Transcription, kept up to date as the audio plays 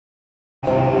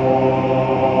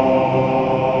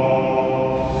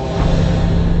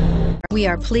We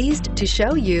are pleased to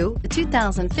show you the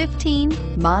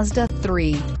 2015 Mazda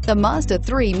 3. The Mazda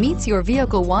 3 meets your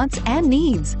vehicle wants and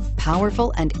needs.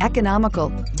 Powerful and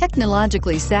economical,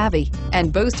 technologically savvy,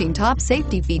 and boasting top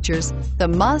safety features, the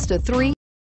Mazda 3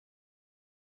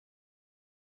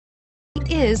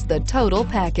 is the total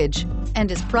package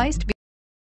and is priced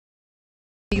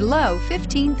below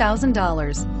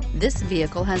 $15,000. This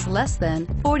vehicle has less than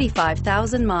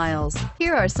 45,000 miles.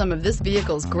 Here are some of this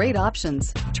vehicle's great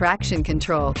options: traction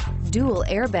control, dual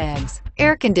airbags,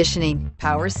 air conditioning,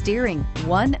 power steering,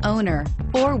 one owner,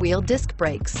 four-wheel disc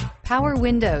brakes, power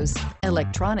windows,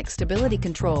 electronic stability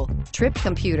control, trip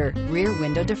computer, rear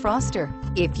window defroster.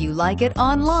 If you like it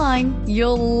online,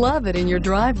 you'll love it in your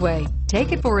driveway.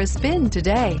 Take it for a spin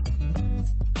today.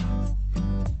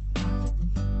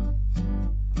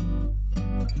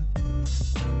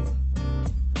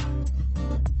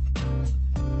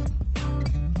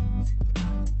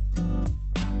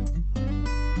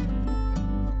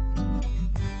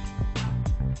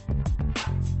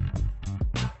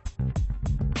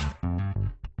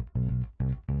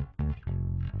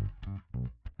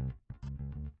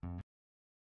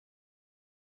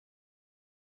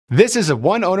 This is a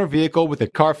one-owner vehicle with a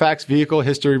Carfax Vehicle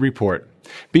History Report.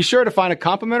 Be sure to find a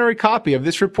complimentary copy of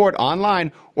this report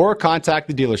online or contact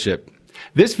the dealership.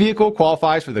 This vehicle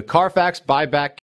qualifies for the Carfax buyback